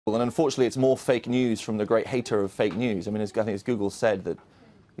And unfortunately, it's more fake news from the great hater of fake news. I mean, I think as Google said that,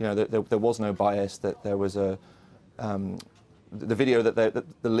 that there was no bias, that there was the video that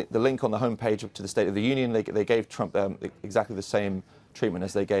the link on the homepage to the State of the Union, they gave Trump exactly the same treatment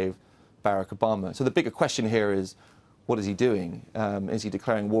as they gave Barack Obama. So the bigger question here is, what is he doing? Is he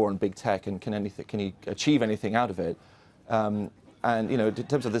declaring war on big tech, and can he achieve anything out of it? And in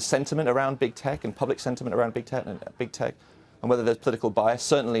terms of the sentiment around big tech and public sentiment around big tech and whether there's political bias,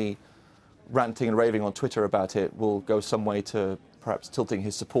 certainly ranting and raving on Twitter about it will go some way to perhaps tilting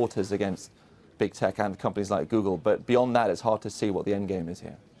his supporters against big tech and companies like Google. But beyond that, it's hard to see what the end game is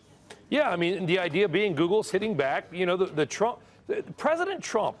here. Yeah, I mean, the idea being Google's hitting back. President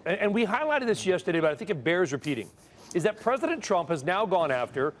Trump, and we highlighted this yesterday, but I think it bears repeating, is that President Trump has now gone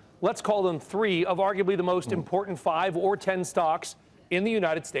after, let's call them 3 of arguably the most important 5 or 10 stocks in the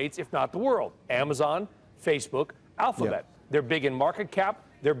United States, if not the world: Amazon, Facebook, Alphabet. Yep. They're big in market cap,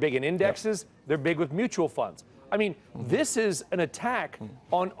 they're big in indexes, they're big with mutual funds. I mean, this is an attack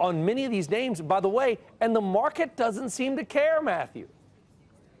on many of these names, by the way, and the market doesn't seem to care, Matthew.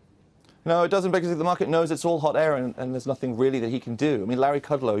 No, it doesn't, because the market knows it's all hot air and there's nothing really that he can do. I mean, Larry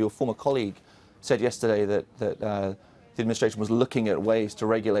Kudlow, your former colleague, said yesterday that the administration was looking at ways to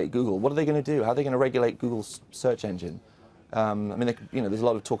regulate Google. What are they going to do? How are they going to regulate Google's search engine? I mean, there's a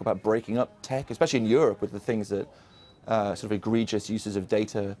lot of talk about breaking up tech, especially in Europe, with the things that sort of egregious uses of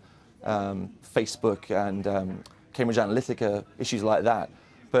data, Facebook and Cambridge Analytica, issues like that.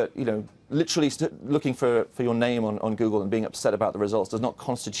 But literally looking for your name on Google and being upset about the results does not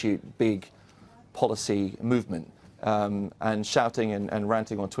constitute big policy movement. And shouting and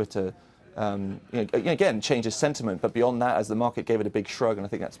ranting on Twitter, again, changes sentiment. But beyond that, as the market gave it a big shrug, and I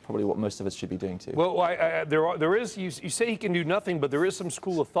think that's probably what most of us should be doing too. Well, there is. You say he can do nothing, but there is some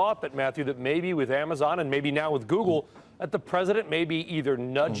school of thought that, Matthew, that maybe with Amazon and maybe now with Google, that the president may be either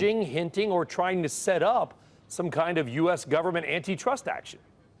nudging, hinting, or trying to set up some kind of U.S. government antitrust action.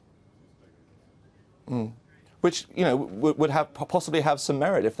 Which would possibly have some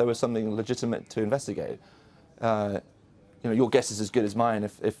merit if there was something legitimate to investigate. Your guess is as good as mine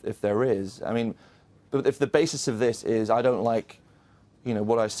if there is. I mean, but if the basis of this is I don't like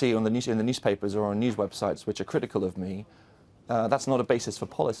what I see on in the newspapers or on news websites which are critical of me, that's not a basis for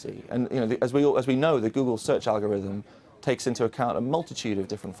policy. And as we know, the Google search algorithm takes into account a multitude of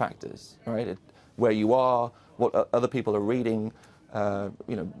different factors, right? Where you are, what other people are reading,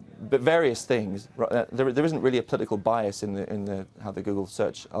 but various things. There isn't really a political bias in how the Google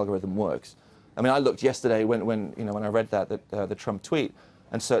search algorithm works. I mean, I looked yesterday when I read the Trump tweet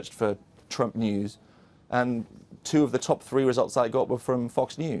and searched for Trump news, and 2 of the top 3 results I got were from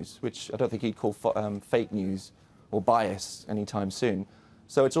Fox News, which I don't think he'd call fake news or bias anytime soon.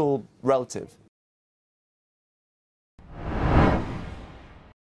 So it's all relative.